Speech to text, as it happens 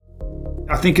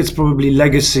I think it's probably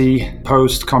legacy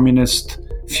post-communist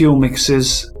fuel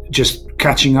mixes just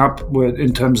catching up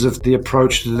in terms of the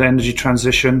approach to the energy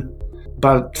transition.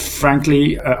 But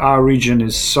frankly, our region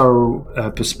is so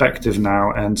perspective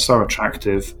now and so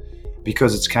attractive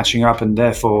because it's catching up and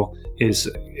therefore is,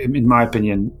 in my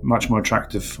opinion, much more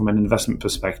attractive from an investment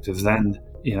perspective than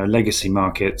legacy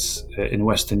markets in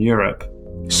Western Europe.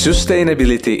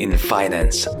 Sustainability in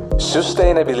Finance.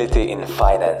 Sustainability in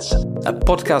Finance, a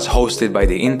podcast hosted by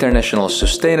the International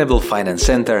Sustainable Finance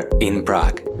Center in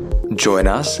Prague. Join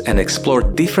us and explore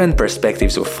different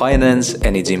perspectives of finance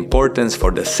and its importance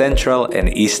for the Central and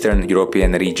Eastern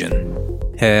European region.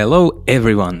 Hello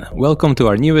everyone, welcome to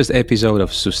our newest episode of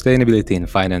Sustainability in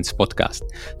Finance podcast.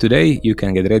 Today you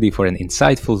can get ready for an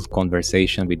insightful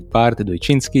conversation with Bart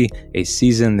Dujczynski, a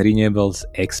seasoned renewables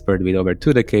expert with over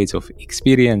 2 decades of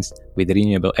experience with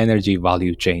renewable energy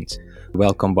value chains.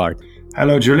 Welcome Bart.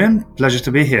 Hello Julian, pleasure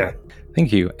to be here.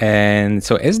 Thank you. And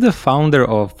so as the founder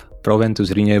of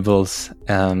Proventus Renewables,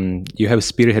 you have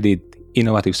spearheaded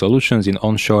innovative solutions in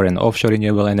onshore and offshore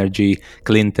renewable energy,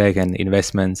 clean tech and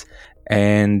investments,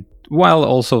 and while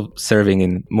also serving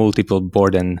in multiple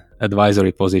board and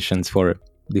advisory positions for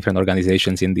different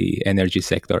organizations in the energy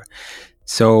sector.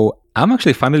 So I'm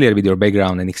actually familiar with your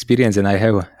background and experience, and I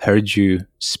have heard you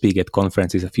speak at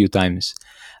conferences a few times.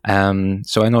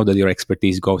 So I know that your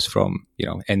expertise goes from,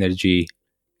 energy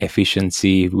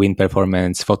efficiency, wind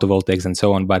performance, photovoltaics, and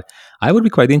so on. But I would be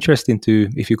quite interested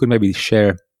if you could maybe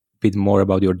share bit more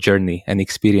about your journey and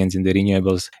experience in the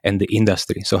renewables and the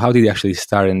industry. So how did you actually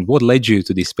start and what led you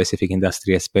to this specific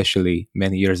industry, especially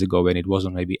many years ago when it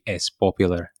wasn't maybe as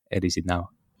popular as is it now?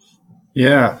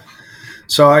 Yeah.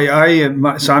 So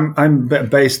I'm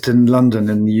based in London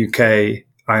in the UK.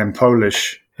 I am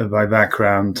Polish by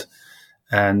background,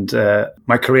 and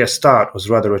my career start was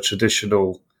rather a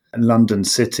traditional London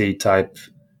city type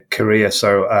career.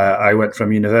 So I went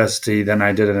from university, then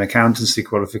I did an accountancy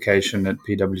qualification at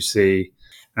PwC,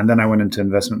 and then I went into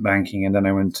investment banking, and then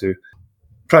I went to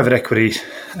private equity,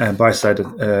 buy-side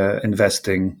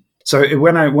investing. So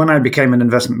when I became an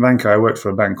investment banker, I worked for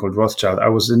a bank called Rothschild. I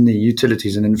was in the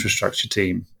utilities and infrastructure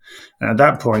team. And at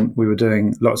that point, we were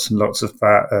doing lots and lots of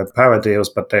power deals,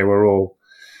 but they were all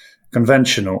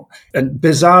conventional. And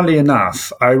bizarrely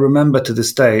enough, I remember to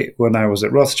this day when I was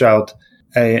at Rothschild,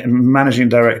 a managing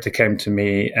director came to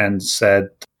me and said,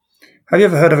 "Have you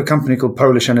ever heard of a company called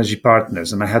Polish Energy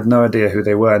Partners?" And I had no idea who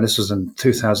they were. And this was in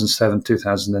 2007,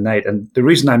 2008. And the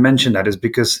reason I mention that is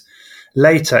because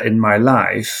later in my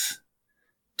life,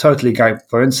 totally by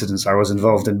coincidence, I was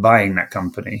involved in buying that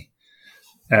company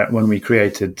when we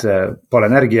created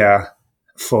Polenergia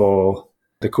for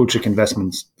the Kulczyk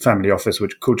Investments family office,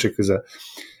 which Kulczyk is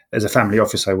a family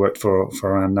office I worked for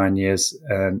around 9 years.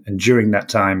 And during that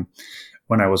time,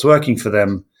 when I was working for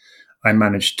them, I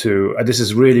managed to, this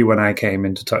is really when I came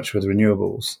into touch with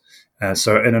renewables.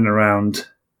 So in and around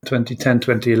 2010,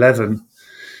 2011,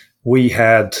 we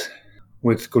had,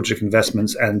 with Kulczyk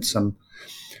Investments and some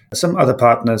other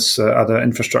partners, other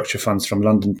infrastructure funds from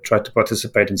London, tried to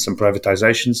participate in some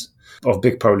privatizations of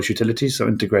big Polish utilities, so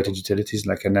integrated utilities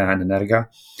like Enea and Energa.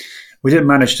 We didn't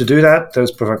manage to do that.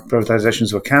 Those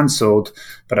privatizations were cancelled.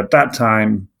 But at that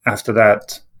time, after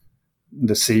that,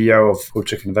 the CEO of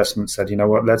Kulczyk Investments said,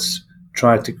 let's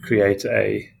try to create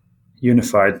a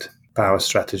unified power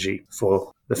strategy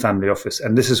for the family office.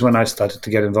 And this is when I started to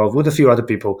get involved with a few other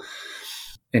people.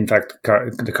 In fact,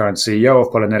 the current CEO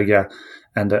of Polenergia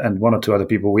and one or two other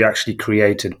people. We actually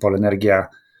created Polenergia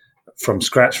from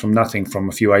scratch, from nothing, from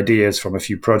a few ideas, from a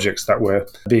few projects that were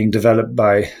being developed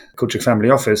by Kulczyk Family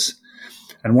Office.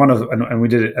 And we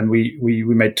did it, and we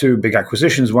made 2 big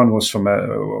acquisitions. One was from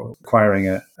acquiring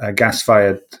a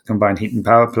gas-fired combined heat and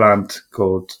power plant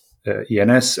called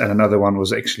ENS, and another one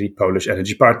was actually Polish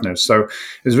Energy Partners. So it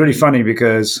was really funny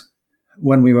because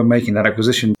when we were making that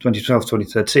acquisition, 2012,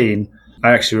 2013,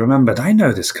 I actually remembered, I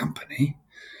know this company.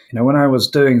 When I was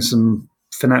doing some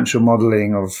financial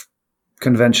modeling of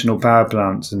conventional power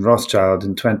plants in Rothschild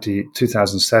in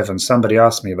 2007, somebody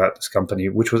asked me about this company,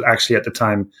 which was actually at the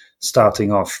time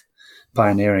starting off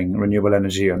pioneering renewable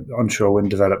energy and onshore wind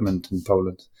development in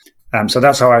Poland. So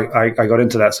that's how I got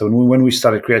into that. So when we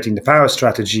started creating the power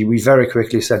strategy, we very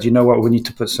quickly said, we need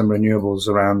to put some renewables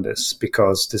around this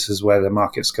because this is where the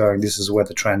market's going. This is where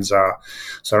the trends are.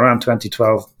 So around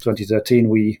 2012,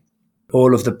 2013,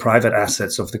 all of the private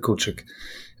assets of the Kulczyk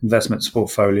Investments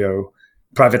portfolio,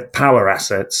 private power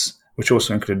assets, which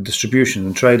also included distribution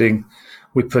and trading,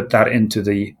 we put that into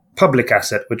the public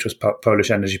asset, which was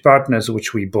Polish Energy Partners,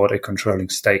 which we bought a controlling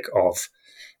stake of.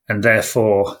 And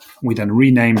therefore, we then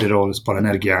renamed it all as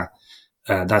Polenergia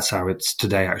That's how it's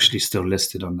today actually still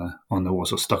listed on the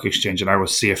Warsaw Stock Exchange. And I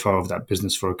was CFO of that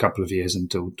business for a couple of years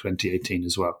until 2018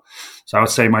 as well. So I would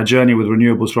say my journey with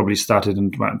renewables probably started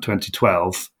in about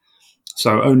 2012.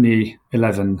 So only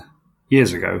 11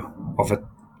 years ago of a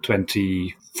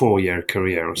 24-year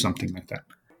career or something like that.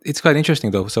 It's quite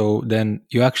interesting though. So then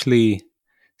you actually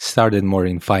started more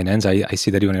in finance. I see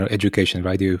that you were in education,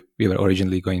 right? You were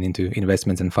originally going into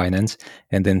investments and finance,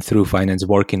 and then through finance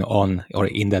working on or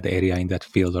in that area, in that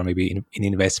field, or maybe in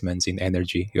investments in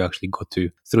energy, you actually got to,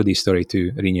 through this story,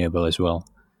 to renewable as well.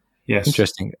 Yes.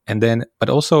 Interesting. And then, but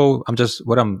also I'm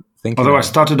thinking. Although I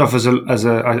started off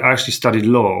I actually studied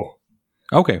law.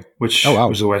 Okay. Which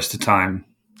was a waste of time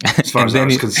as far as I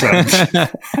was concerned.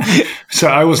 So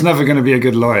I was never going to be a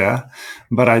good lawyer,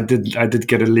 but I did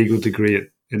get a legal degree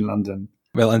in London.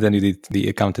 Well, and then you did the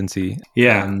accountancy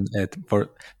for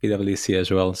PwC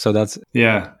as well. So that's...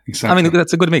 Yeah, exactly. I mean,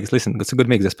 that's a good mix. Listen, that's a good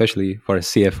mix, especially for a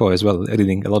CFO as well,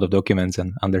 reading a lot of documents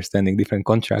and understanding different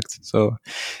contracts. So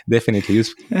definitely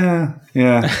useful. Yeah.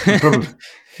 Probably,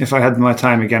 if I had my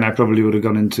time again, I probably would have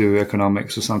gone into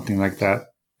economics or something like that,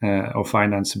 or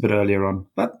finance a bit earlier on.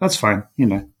 But that's fine,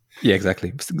 Yeah,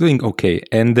 exactly. Doing okay.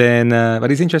 And then, but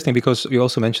it's interesting because you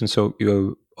also mentioned, so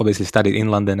you obviously studied in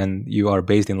London and you are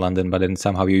based in London, but then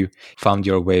somehow you found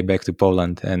your way back to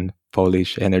Poland and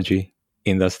Polish energy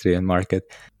industry and market.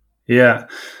 Yeah.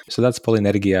 So that's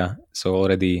Polenergia. So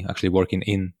already actually working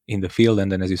in the field.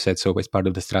 And then, as you said, so as part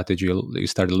of the strategy, you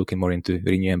started looking more into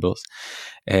renewables.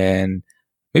 And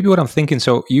maybe what I'm thinking,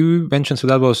 so you mentioned, so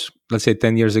that was, let's say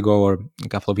 10 years ago or a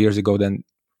couple of years ago, then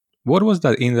what was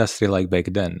that industry like back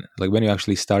then? Like when you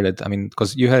actually started, I mean,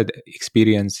 because you had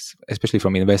experience, especially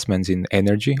from investments in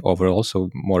energy overall,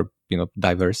 so more,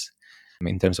 diverse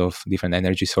in terms of different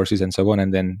energy sources and so on.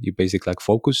 And then you basically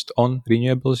focused on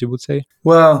renewables, you would say?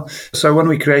 Well, so when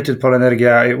we created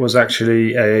Polenergia, it was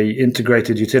actually a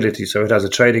integrated utility. So it has a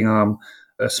trading arm,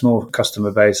 a small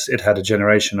customer base. It had a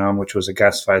generation arm, which was a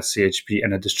gas-fired CHP,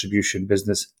 and a distribution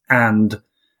business, and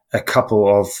a couple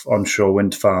of onshore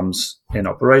wind farms in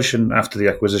operation after the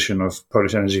acquisition of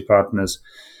Polish Energy Partners,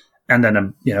 and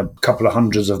then a couple of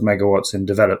hundreds of megawatts in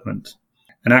development.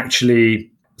 And actually,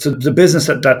 so the business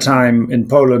at that time in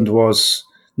Poland was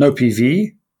no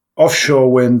PV.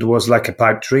 Offshore wind was like a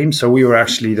pipe dream. So we were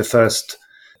actually the first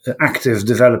active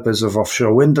developers of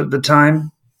offshore wind at the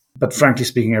time. But frankly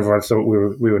speaking, everyone thought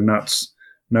we were nuts.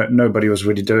 Nobody was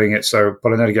really doing it. So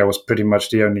Polenergia was pretty much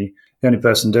the only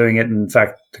person doing it. In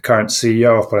fact, the current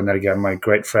CEO of Polenergia, my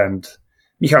great friend,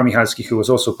 Michał Michalski, who was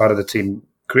also part of the team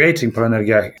creating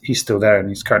Polenergia, he's still there and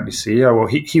he's currently CEO. Well,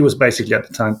 he was basically at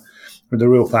the time the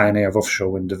real pioneer of offshore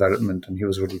wind development, and he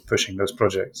was really pushing those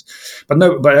projects. But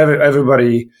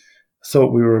everybody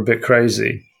thought we were a bit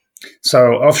crazy.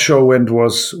 So offshore wind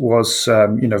was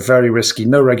very risky,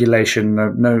 no regulation,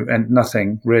 no and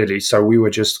nothing really. So we were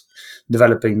just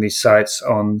developing these sites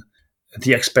on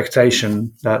the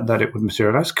expectation that it would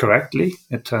materialize correctly.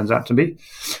 It turns out to be.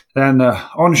 Then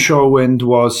onshore wind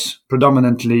was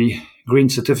predominantly green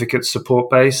certificate support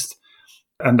based,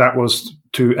 and that was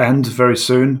to end very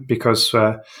soon because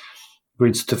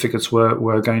green certificates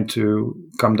were going to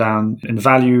come down in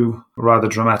value rather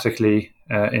dramatically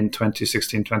in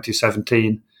 2016,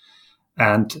 2017.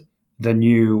 And the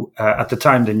new, at the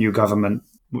time, the new government,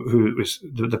 who is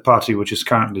the party which is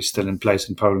currently still in place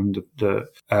in Poland, the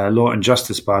Law and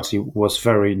Justice Party, was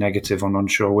very negative on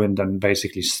onshore wind and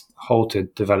basically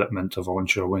halted development of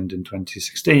onshore wind in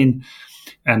 2016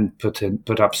 and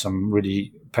put up some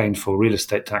really painful real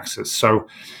estate taxes. So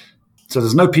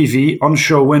there's no PV.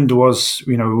 Onshore wind was,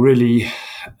 really,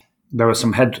 there were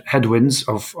some headwinds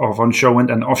of onshore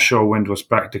wind, and offshore wind was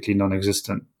practically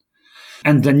non-existent.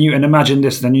 And imagine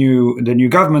this, the new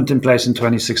government in place in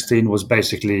 2016 was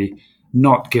basically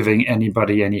not giving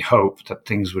anybody any hope that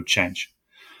things would change.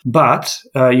 But,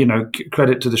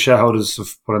 credit to the shareholders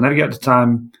of Polenergia at the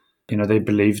time, they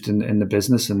believed in the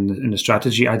business and in the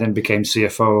strategy. I then became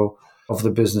CFO of the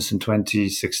business in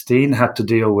 2016, had to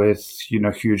deal with,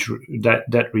 huge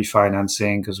debt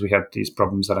refinancing because we had these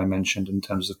problems that I mentioned in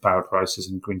terms of power prices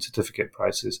and green certificate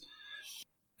prices.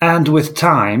 And with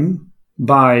time,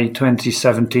 by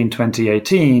 2017,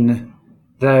 2018,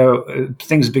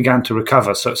 things began to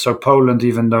recover. So Poland,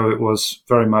 even though it was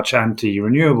very much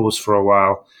anti-renewables for a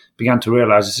while, began to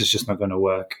realize this is just not going to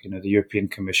work. The European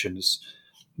Commission is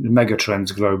the mega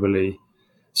trends globally.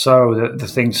 So the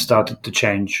things started to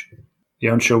change. The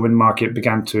onshore wind market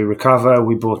began to recover.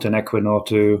 We bought an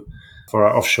Equinor for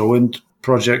our offshore wind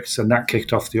projects, and that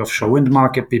kicked off the offshore wind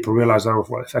market. People realized,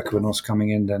 if Equinor's coming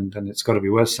in, then it's got to be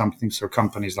worth something. So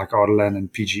companies like Orlen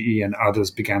and PGE and others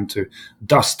began to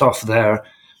dust off their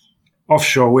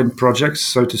offshore wind projects,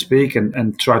 so to speak,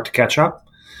 and tried to catch up.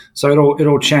 So it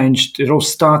all changed. It all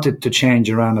started to change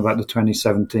around about the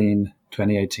 2017,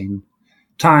 2018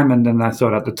 time. And then I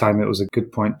thought at the time it was a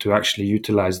good point to actually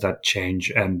utilize that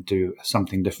change and do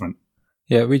something different.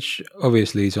 Yeah, which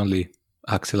obviously is only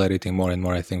accelerating more and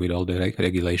more, I think, with all the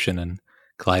regulation and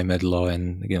climate law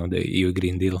and the EU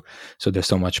Green Deal. So there's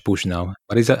so much push now.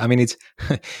 But it's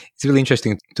it's really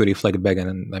interesting to reflect back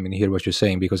and hear what you're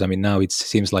saying, because now it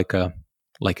seems like a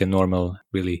normal,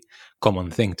 really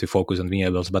common thing to focus on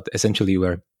renewables, but essentially you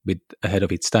were a bit ahead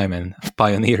of its time and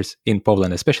pioneers in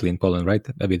Poland, especially in Poland, right?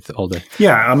 With all the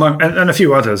and a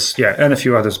few others,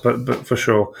 but for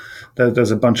sure there's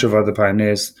a bunch of other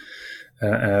pioneers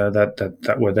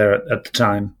that were there at the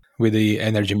time. With the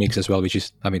energy mix as well, which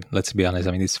is, let's be honest,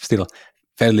 it's still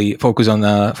fairly focused on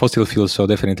fossil fuels, so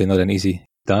definitely not an easy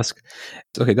task.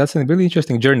 Okay, that's a really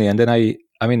interesting journey. And then I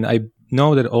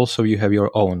know that also you have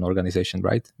your own organization,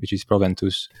 right? Which is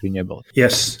Proventus Renewable.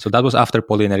 Yes. So that was after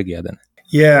Polenergia then.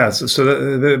 Yeah.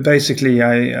 So basically,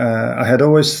 I had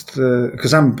always,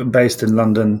 because I'm based in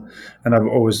London, and I'm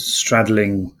always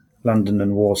straddling London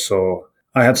and Warsaw.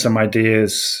 I had some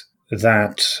ideas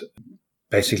that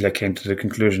basically I came to the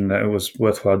conclusion that it was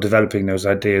worthwhile developing those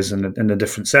ideas in a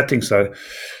different setting. So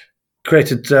I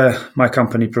created my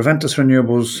company, Proventus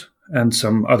Renewables, and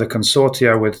some other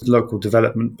consortia with local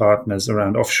development partners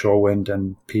around offshore wind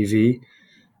and PV.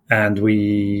 And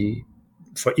we,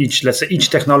 for each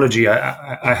technology,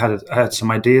 I had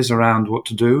some ideas around what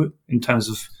to do in terms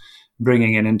of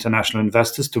bringing in international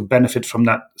investors to benefit from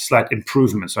that slight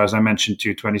improvement. So as I mentioned to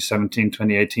you, 2017,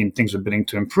 2018, things were beginning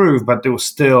to improve, but they were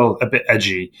still a bit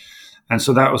edgy. And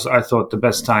so that was, I thought, the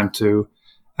best time to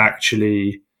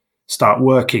actually start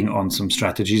working on some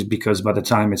strategies, because by the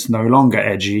time it's no longer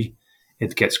edgy,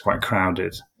 it gets quite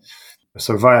crowded.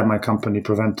 So via my company,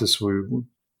 Proventus, we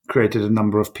created a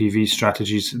number of PV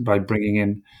strategies by bringing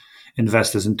in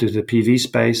investors into the PV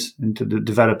space, into the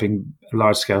developing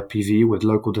large-scale PV with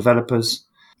local developers.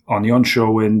 On the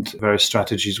onshore wind, various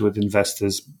strategies with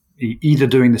investors, either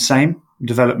doing the same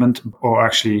development or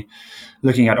actually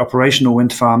looking at operational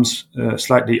wind farms,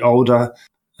 slightly older,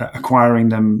 acquiring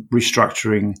them,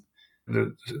 restructuring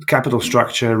the capital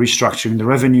structure, restructuring the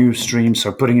revenue stream,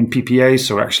 so putting in PPAs.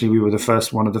 So actually we were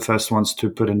one of the first ones to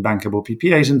put in bankable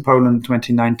PPAs in Poland,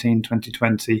 2019,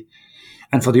 2020.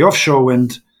 And for the offshore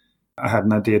wind, I had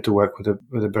an idea to work with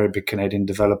a very big Canadian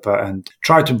developer and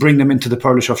try to bring them into the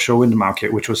Polish offshore wind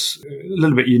market, which was a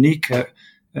little bit unique. It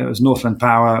was Northland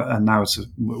Power, and now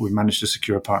we managed to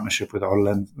secure a partnership with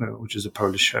Orlen, which is a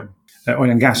Polish oil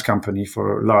and gas company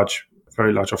for a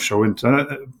very large offshore wind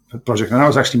project. And that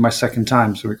was actually my second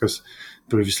time, so because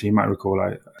previously, you might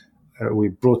recall, we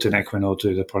brought in Equinor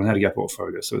to the Polenergia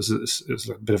portfolio, so it was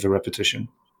a bit of a repetition.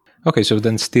 Okay, so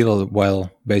then still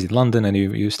while based in London, and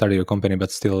you started your company,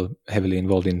 but still heavily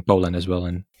involved in Poland as well.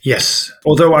 And yes,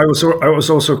 although I was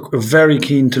also very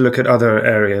keen to look at other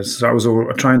areas. So I was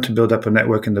trying to build up a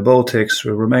network in the Baltics,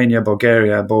 Romania,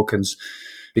 Bulgaria, Balkans,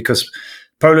 because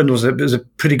Poland was a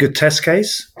pretty good test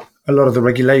case. A lot of the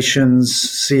regulations,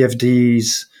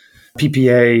 CFDs,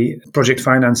 PPA, project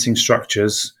financing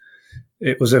structures,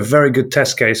 it was a very good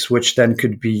test case, which then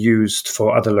could be used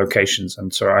for other locations.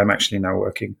 And so I'm actually now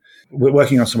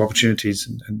working on some opportunities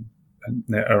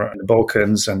around the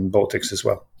Balkans and Baltics as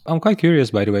well. I'm quite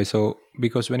curious, by the way. So,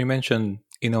 because when you mention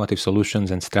innovative solutions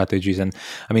and strategies, and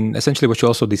essentially what you're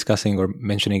also discussing or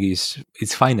mentioning is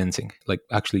financing, like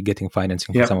actually getting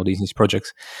financing for some of these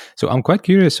projects. So I'm quite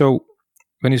curious. So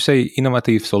when you say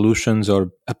innovative solutions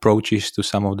or approaches to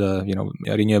some of the,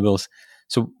 renewables,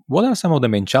 so what are some of the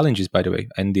main challenges, by the way,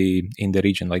 in the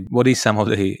region? Like, what is some of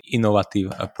the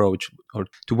innovative approach, or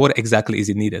to what exactly is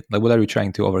it needed? Like, what are we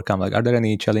trying to overcome? Like, are there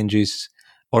any challenges,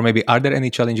 or maybe are there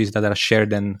any challenges that are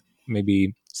shared and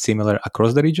maybe similar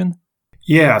across the region?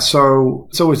 Yeah, so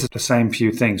it's always the same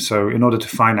few things. So in order to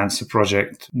finance a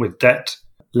project with debt,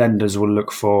 lenders will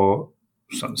look for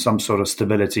some sort of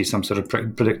stability, some sort of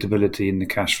predictability in the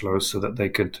cash flows so that they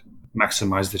could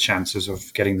maximize the chances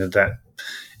of getting the debt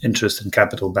interest and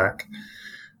capital back.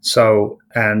 So,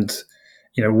 and,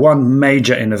 one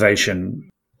major innovation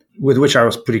with which I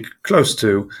was pretty close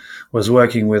to was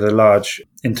working with a large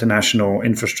international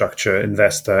infrastructure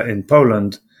investor in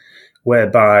Poland,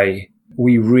 whereby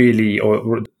we really,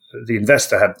 or the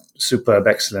investor had superb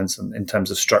excellence in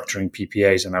terms of structuring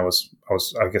PPAs. And I was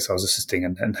assisting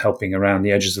and helping around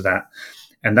the edges of that.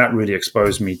 And that really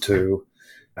exposed me to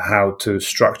how to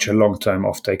structure long-term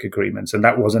offtake agreements. And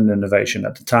that was an innovation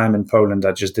at the time in Poland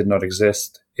that just did not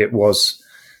exist. It was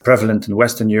prevalent in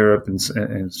Western Europe,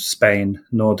 in Spain,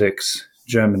 Nordics,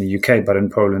 Germany, UK, but in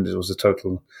Poland it was a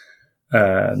total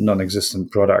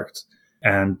non-existent product.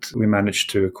 And we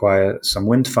managed to acquire some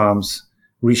wind farms,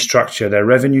 restructure their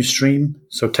revenue stream,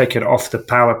 so take it off the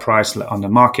power price on the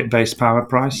market-based power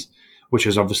price, which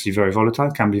is obviously very volatile,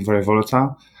 can be very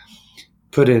volatile,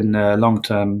 put in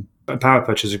long-term power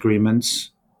purchase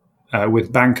agreements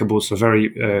with bankable, so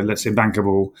very, let's say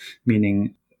bankable,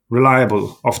 meaning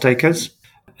reliable off-takers.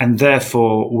 And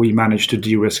therefore, we managed to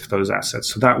de-risk those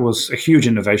assets. So that was a huge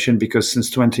innovation because since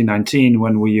 2019,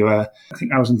 when we were, I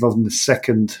think I was involved in the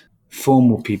second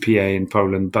formal PPA in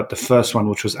Poland, but the first one,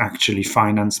 which was actually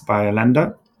financed by a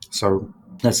lender. So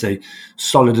let's say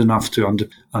solid enough to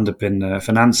underpin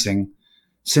financing.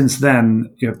 Since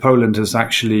then, Poland has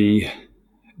actually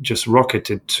just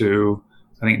rocketed to,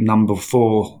 I think, number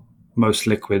 4 most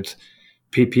liquid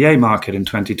PPA market in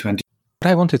 2020. But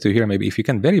I wanted to hear maybe if you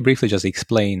can very briefly just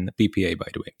explain PPA, by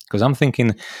the way, because I'm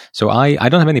thinking, so I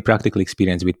don't have any practical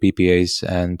experience with PPAs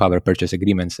and power purchase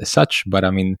agreements as such, but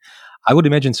I mean, I would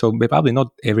imagine so. Probably not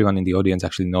everyone in the audience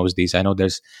actually knows these. I know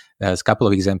there's a couple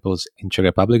of examples in Czech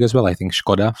Republic as well. I think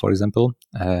Škoda, for example,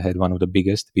 had one of the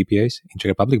biggest PPAs in Czech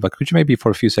Republic. But could you maybe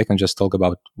for a few seconds just talk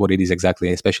about what it is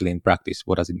exactly, especially in practice?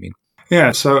 What does it mean?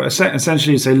 Yeah, so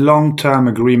essentially it's a long-term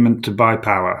agreement to buy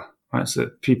power. Right?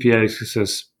 So PPA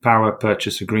says power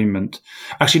purchase agreement.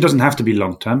 Actually, it doesn't have to be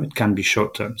long-term. It can be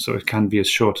short-term. So it can be as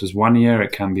short as 1 year.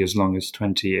 It can be as long as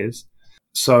 20 years.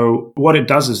 So what it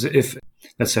does is if,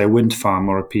 let's say, a wind farm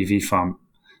or a PV farm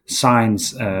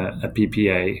signs a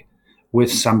PPA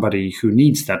with somebody who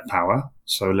needs that power,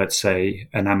 so let's say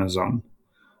an Amazon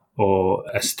or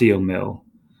a steel mill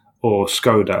or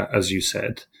Škoda, as you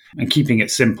said, and keeping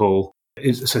it simple,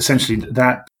 is essentially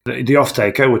that the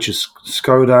off-taker, which is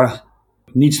Škoda,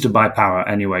 needs to buy power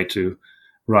anyway to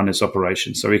run its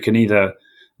operation. So it can either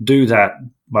do that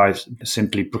by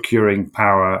simply procuring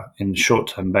power in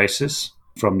short-term basis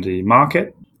from the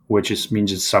market, which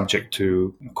means it's subject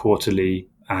to quarterly,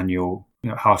 annual,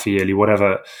 half-yearly,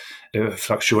 whatever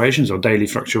fluctuations or daily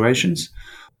fluctuations.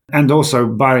 And also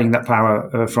buying that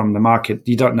power from the market,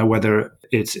 you don't know whether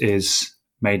it is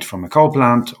made from a coal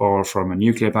plant or from a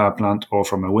nuclear power plant or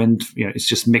from a wind. It's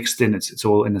just mixed in. It's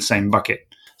all in the same bucket.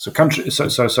 So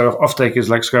off-takers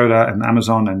like Škoda and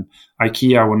Amazon and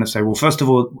IKEA want to say, well, first of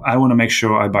all, I want to make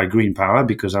sure I buy green power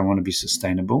because I want to be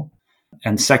sustainable.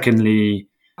 And secondly,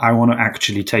 I want to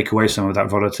actually take away some of that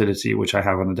volatility which I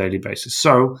have on a daily basis.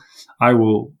 So I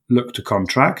will look to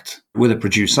contract with a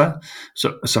producer.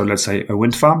 So let's say a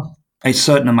wind farm, a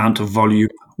certain amount of volume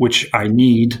which I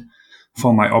need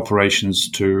for my operations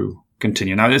to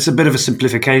continue. Now, it's a bit of a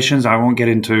simplification. I won't get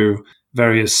into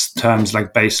various terms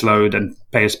like base load and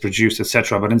pay as produced,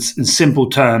 etc. But in simple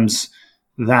terms,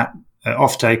 that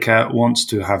off-taker wants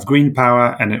to have green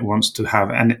power and it wants to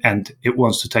have and it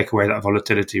wants to take away that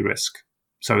volatility risk.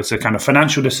 So it's a kind of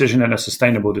financial decision and a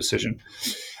sustainable decision.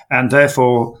 And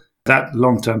therefore, that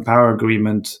long-term power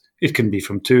agreement, it can be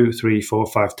from 2, 3, 4,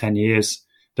 5, 10 years.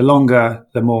 The longer,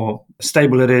 the more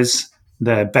stable it is,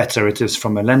 the better it is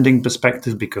from a lending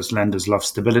perspective because lenders love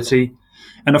stability.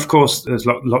 And of course, there's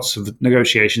lots of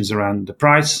negotiations around the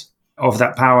price of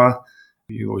that power.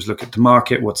 You always look at the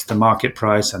market, what's the market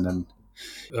price? And then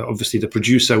obviously the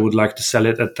producer would like to sell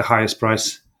it at the highest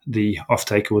price. The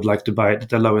off-taker would like to buy it at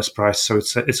the lowest price. So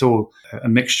it's all a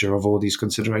mixture of all these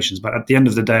considerations. But at the end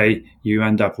of the day, you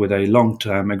end up with a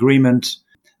long-term agreement.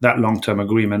 That long-term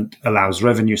agreement allows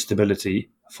revenue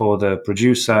stability for the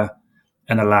producer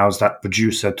and allows that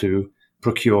producer to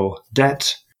procure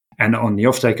debt. And on the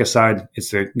off-taker side,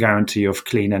 it's a guarantee of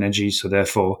clean energy, so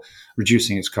therefore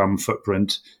reducing its carbon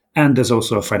footprint. And there's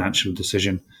also a financial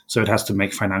decision. So it has to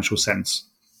make financial sense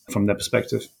from their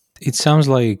perspective. It sounds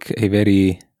like a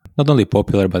very, not only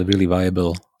popular, but really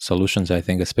viable solutions, I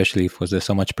think, especially if there's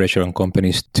so much pressure on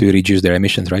companies to reduce their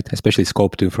emissions, right? Especially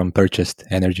Scope 2 from purchased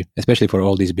energy, especially for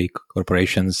all these big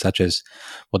corporations, such as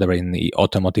whatever in the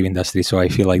automotive industry. So I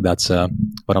feel like that's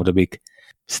one of the big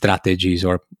strategies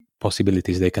or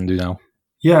possibilities they can do now.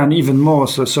 Yeah, and even more.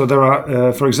 So there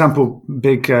are, for example,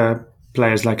 big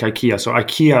players like IKEA. So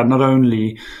IKEA not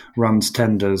only runs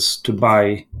tenders to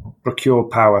procure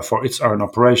power for its own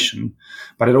operation,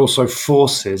 but it also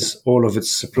forces all of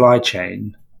its supply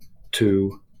chain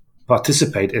to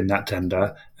participate in that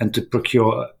tender and to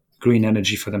procure green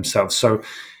energy for themselves. So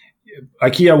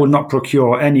IKEA will not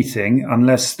procure anything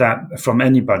from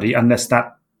anybody unless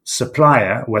that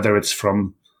supplier, whether it's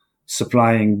from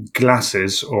supplying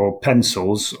glasses or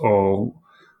pencils or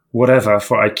whatever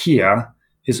for IKEA,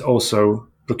 is also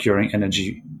procuring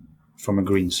energy from a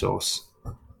green source.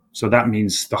 So that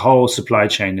means the whole supply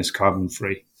chain is carbon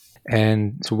free.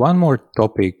 And so one more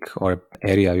topic or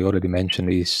area you already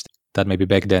mentioned is that maybe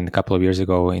back then, a couple of years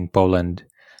ago in Poland,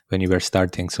 when you were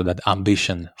starting, so that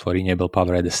ambition for renewable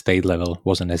power at the state level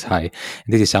wasn't as high.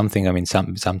 And this is something,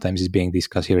 sometimes is being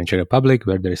discussed here in Czech Republic,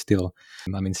 where there's still,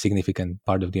 significant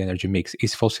part of the energy mix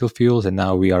is fossil fuels. And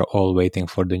now we are all waiting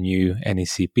for the new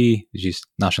NECP, which is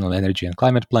National Energy and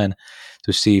Climate Plan,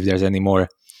 to see if there's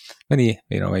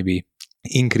maybe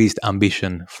increased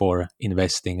ambition for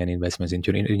investing and investments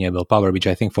into renewable power, which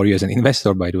I think for you as an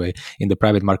investor, by the way, in the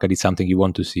private market, is something you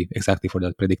want to see exactly for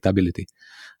that predictability,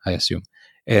 I assume.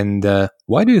 And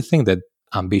why do you think that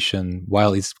ambition,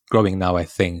 while it's growing now, I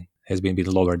think, has been a bit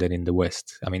lower than in the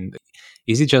West?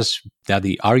 Is it just that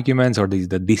the arguments or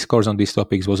the discourse on these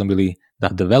topics wasn't really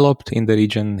that developed in the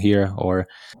region here, or?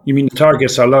 You mean the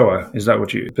targets are lower? Is that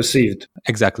what you perceived?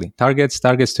 Exactly. Targets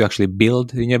to actually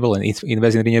build renewable and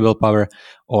invest in renewable power,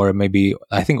 or maybe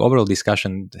I think overall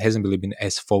discussion hasn't really been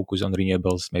as focused on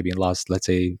renewables maybe in the last, let's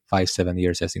say, 5-7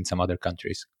 years as in some other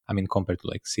countries. Compared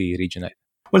to sea region.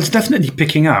 Well, it's definitely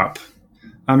picking up.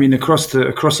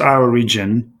 Across our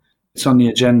region, it's on the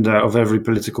agenda of every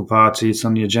political party. It's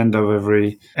on the agenda of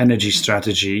every energy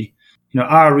strategy.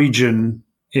 Our region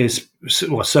is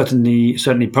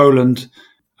certainly Poland.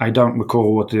 I don't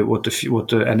recall what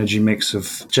the energy mix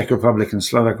of Czech Republic and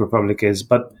Slovak Republic is,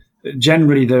 but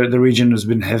generally the region has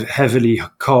been heavily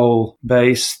coal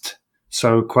based,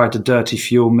 so quite a dirty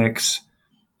fuel mix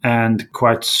and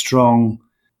quite strong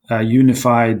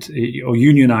unified or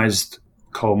unionized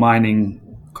coal mining,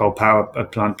 coal power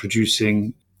plant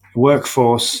producing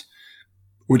workforce,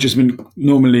 which has been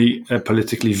normally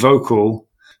politically vocal.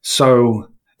 So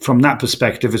from that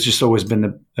perspective, it's just always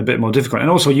been a bit more difficult. And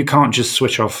also, you can't just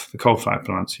switch off the coal-fired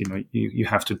plants. You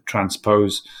have to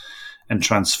transpose and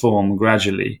transform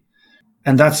gradually.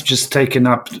 And that's just taken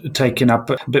up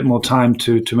a bit more time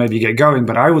to maybe get going.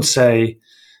 But I would say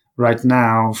right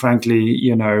now, frankly,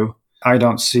 I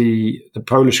don't see the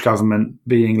Polish government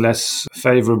being less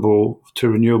favorable to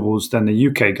renewables than the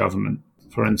UK government,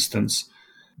 for instance.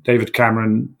 David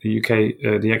Cameron,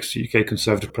 the ex-UK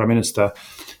Conservative Prime Minister,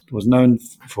 was known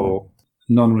for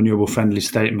non-renewable friendly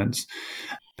statements.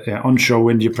 Onshore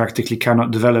wind you practically cannot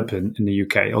develop in the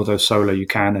UK, although solar you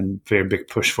can, and very big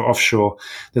push for offshore.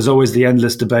 There's always the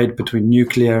endless debate between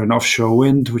nuclear and offshore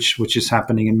wind, which is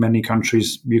happening in many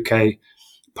countries, UK,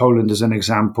 Poland as an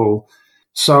example.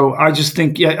 So I just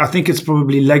think, I think it's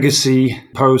probably legacy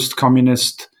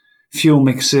post-communist fuel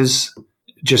mixes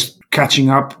just catching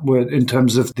up in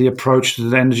terms of the approach to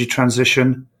the energy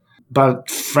transition. But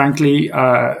frankly,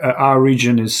 our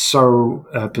region is so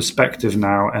perspective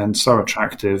now and so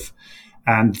attractive.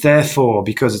 And therefore,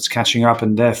 because it's catching up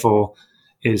and therefore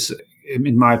is,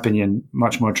 in my opinion,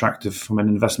 much more attractive from an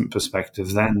investment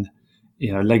perspective than,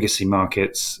 legacy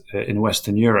markets in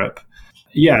Western Europe.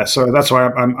 Yeah, so that's why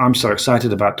I'm so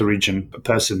excited about the region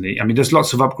personally. There's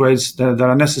lots of upgrades that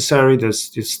are necessary.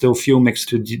 There's still fuel mix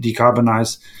to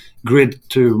decarbonize, grid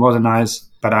to modernize,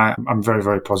 but I'm very,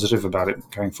 very positive about it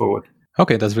going forward.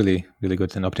 Okay, that's really, really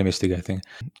good and optimistic, I think.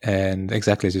 And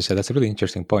exactly as you said, that's a really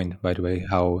interesting point, by the way,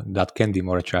 how that can be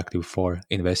more attractive for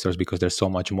investors because there's so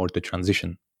much more to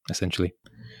transition, essentially.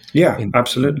 Yeah,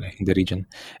 absolutely. In the region.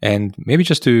 And maybe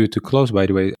just to close, by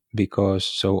the way, because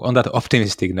so on that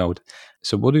optimistic note,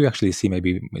 so what do you actually see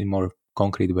maybe in more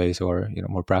concrete ways or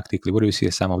more practically, what do you see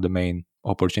as some of the main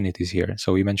opportunities here?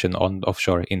 So you mentioned on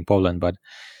offshore in Poland, but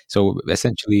so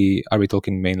essentially, are we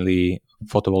talking mainly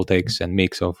photovoltaics and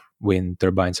mix of wind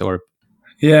turbines or?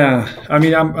 Yeah,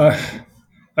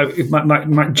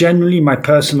 generally my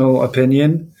personal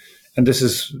opinion, and this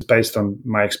is based on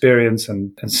my experience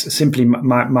and simply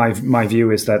my view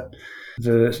is that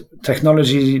the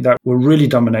technology that will really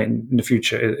dominate in the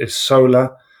future is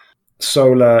solar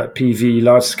PV,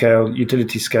 large scale,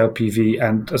 utility scale PV,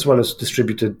 and as well as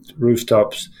distributed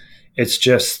rooftops. It's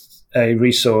just a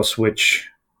resource which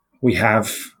we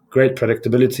have great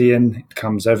predictability in. It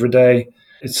comes every day.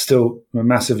 It's still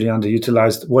massively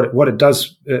underutilized. What it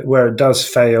does, where it does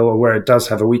fail or where it does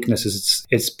have a weakness is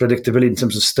its predictability in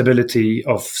terms of stability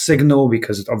of signal,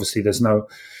 because obviously there's no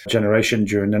generation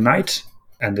during the night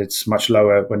and it's much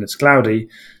lower when it's cloudy.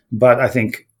 But I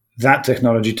think that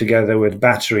technology together with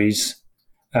batteries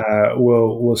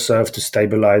will serve to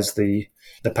stabilize the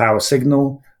power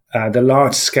signal. The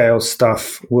large scale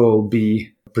stuff will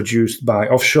be produced by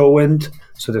offshore wind.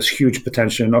 So there's huge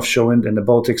potential in offshore wind in the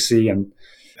Baltic Sea, and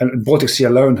Baltic Sea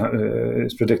alone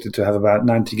is predicted to have about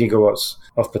 90 gigawatts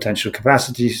of potential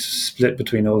capacity split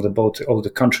between all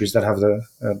the countries that have the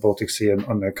Baltic Sea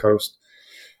on their coast.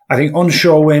 I think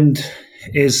onshore wind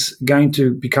is going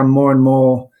to become more and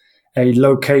more a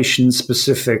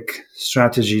location-specific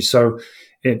strategy. So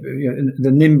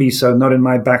the NIMBY, so not in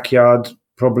my backyard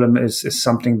problem is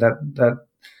something that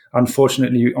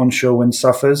unfortunately onshore wind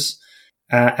suffers.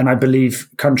 And I believe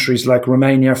countries like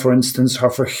Romania, for instance,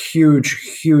 have a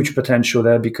huge potential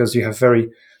there because you have very,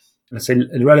 let's say,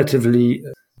 relatively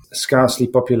scarcely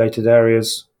populated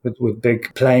areas with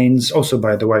big plains. Also,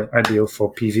 by the way, ideal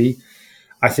for PV.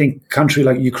 I think a country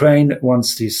like Ukraine,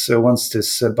 once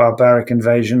this barbaric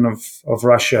invasion of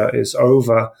Russia is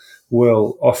over,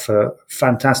 will offer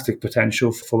fantastic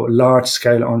potential for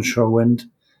large-scale onshore wind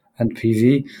and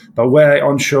PV. But where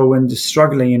onshore wind is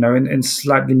struggling, in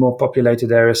slightly more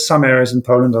populated areas, some areas in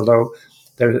Poland, although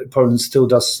Poland still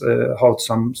does hold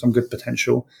some good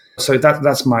potential. So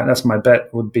that's my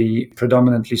bet, would be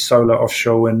predominantly solar,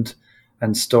 offshore wind,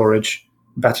 and storage,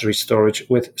 battery storage,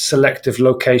 with selective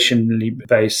locationally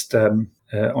based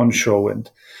onshore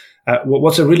wind.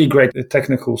 What's a really great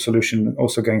technical solution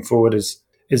also going forward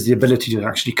is the ability to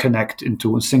actually connect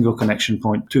into a single connection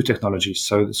point two technologies.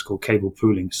 So it's called cable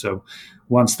pooling. So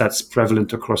once that's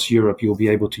prevalent across Europe, you'll be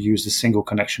able to use the single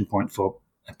connection point for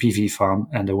a PV farm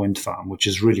and a wind farm, which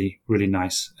is really, really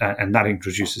nice. And that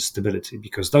introduces stability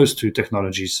because those two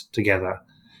technologies together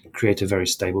create a very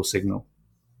stable signal.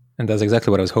 And that's exactly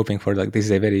what I was hoping for. Like, this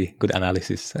is a very good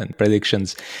analysis and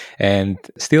predictions, and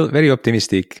still very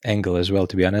optimistic angle as well,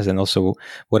 to be honest. And also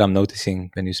what I'm noticing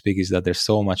when you speak is that there's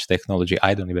so much technology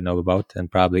I don't even know about,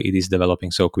 and probably it is developing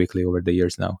so quickly over the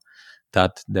years now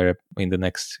that there in the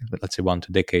next, let's say,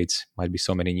 1-2 decades might be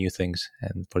so many new things.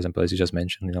 And for example, as you just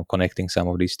mentioned, connecting some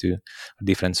of these to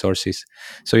different sources.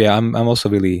 So yeah, I'm also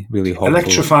really, really hopeful.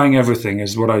 Electrifying everything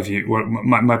is what I view,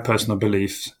 my personal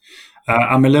belief.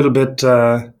 I'm a little bit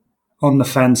on the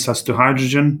fence as to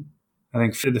hydrogen. I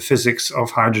think the physics of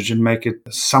hydrogen make it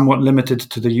somewhat limited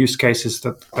to the use cases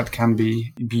that can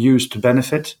be used to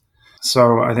benefit.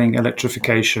 So I think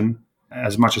electrification,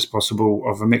 as much as possible,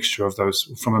 of a mixture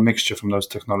from those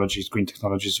technologies, green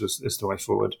technologies, is the way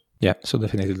forward. Yeah, so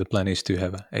definitely the plan is to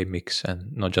have a mix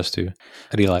and not just to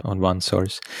rely on one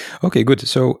source. Okay, good.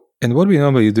 So, and what we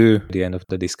normally do at the end of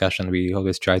the discussion, we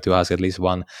always try to ask at least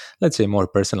one, let's say, more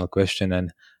personal question.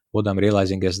 And what I'm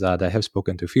realizing is that I have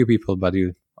spoken to a few people, but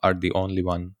you are the only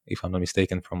one, if I'm not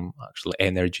mistaken, from actual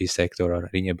energy sector or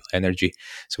renewable energy.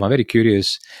 So I'm very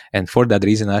curious. And for that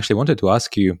reason, I actually wanted to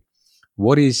ask you,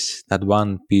 what is that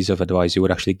one piece of advice you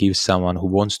would actually give someone who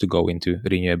wants to go into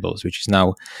renewables, which is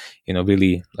now,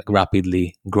 really like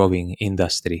rapidly growing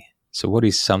industry? So what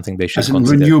is something they should consider?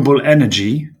 As in renewable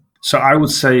energy. So I would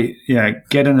say,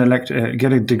 get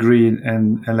a degree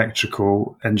in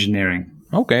electrical engineering.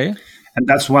 Okay. And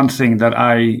that's one thing that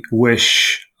I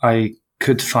wish I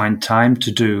could find time to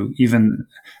do, even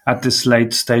at this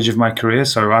late stage of my career.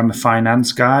 So I'm a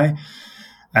finance guy.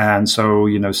 And so,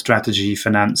 strategy,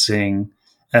 financing,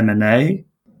 M&A.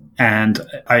 And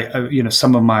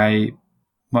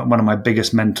one of my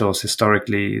biggest mentors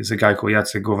historically is a guy called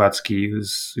Jacek Głowacki,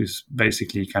 who's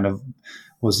basically kind of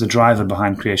was the driver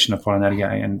behind creation of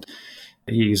Polenergia. And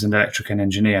he's an electrical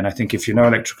engineer. And I think if you know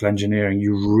electrical engineering,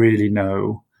 you really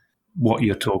know what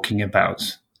you're talking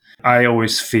about. I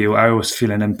always feel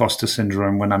an imposter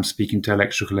syndrome when I'm speaking to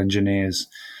electrical engineers.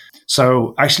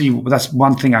 So actually, that's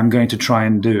one thing I'm going to try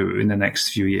and do in the next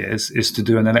few years, is to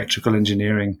do an electrical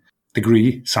engineering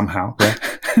degree somehow. Yeah.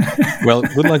 Well,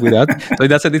 good luck with that.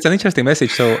 So it's an interesting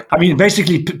message. So I mean,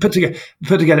 basically put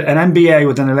together an MBA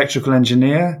with an electrical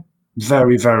engineer,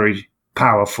 very, very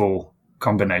powerful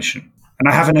combination. And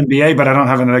I have an MBA, but I don't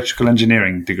have an electrical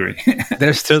engineering degree.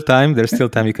 There's still time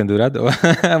you can do that.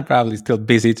 I'm probably still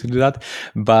busy to do that.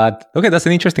 But okay, that's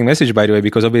an interesting message, by the way,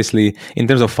 because obviously in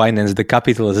terms of finance, the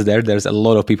capital is there. There's a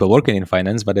lot of people working in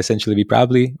finance, but essentially we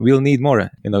probably will need more,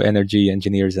 energy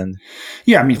engineers. And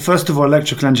yeah, I mean, first of all,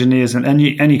 electrical engineers and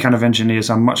any kind of engineers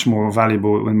are much more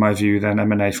valuable in my view than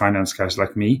M&A finance guys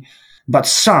like me. But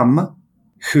some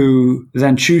who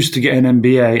then choose to get an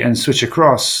MBA and switch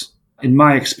across, in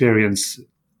my experience,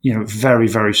 very,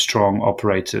 very strong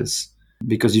operators,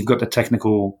 because you've got the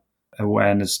technical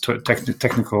awareness,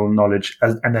 technical knowledge,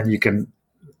 and then you can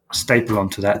staple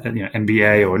onto that,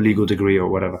 MBA or legal degree or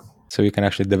whatever. So you can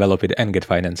actually develop it and get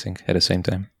financing at the same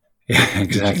time. Yeah,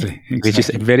 exactly. Which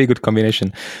is a very good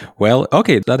combination. Well,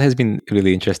 okay, that has been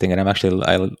really interesting. And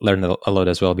I learned a lot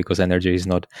as well, because energy is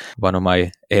not one of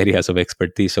my areas of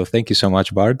expertise. So thank you so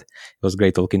much, Bart. It was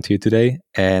great talking to you today.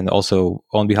 And also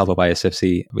on behalf of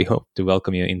ISFC, we hope to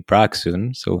welcome you in Prague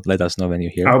soon. So let us know when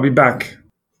you're here. I'll be back.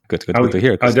 Good to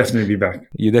hear. I'll definitely be back.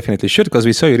 You definitely should, because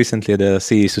we saw you recently at the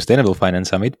CE Sustainable Finance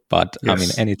Summit. But yes. I mean,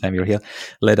 anytime you're here,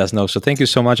 let us know. So thank you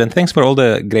so much. And thanks for all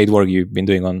the great work you've been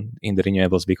doing in the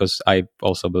renewables, because I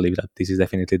also believe that this is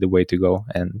definitely the way to go.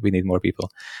 And we need more people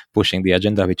pushing the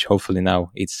agenda, which hopefully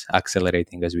now it's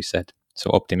accelerating, as we said.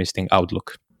 so optimistic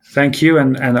outlook. Thank you,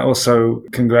 and also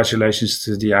congratulations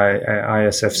to the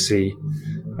ISFC.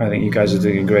 I think you guys are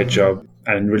doing a great job,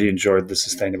 and really enjoyed the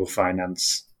Sustainable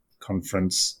Finance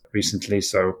Conference recently.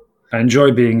 So I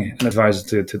enjoy being an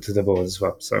advisor to the board as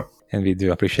well. And we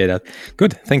do appreciate that.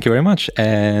 Good. Thank you very much.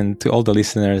 And to all the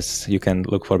listeners, you can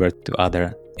look forward to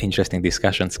other interesting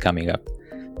discussions coming up.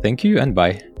 Thank you and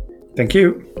bye. Thank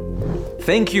you.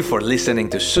 Thank you for listening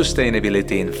to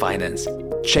Sustainability in Finance.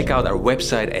 Check out our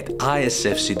website at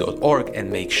isfc.org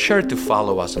and make sure to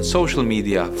follow us on social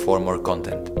media for more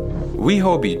content. We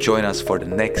hope you join us for the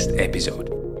next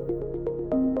episode.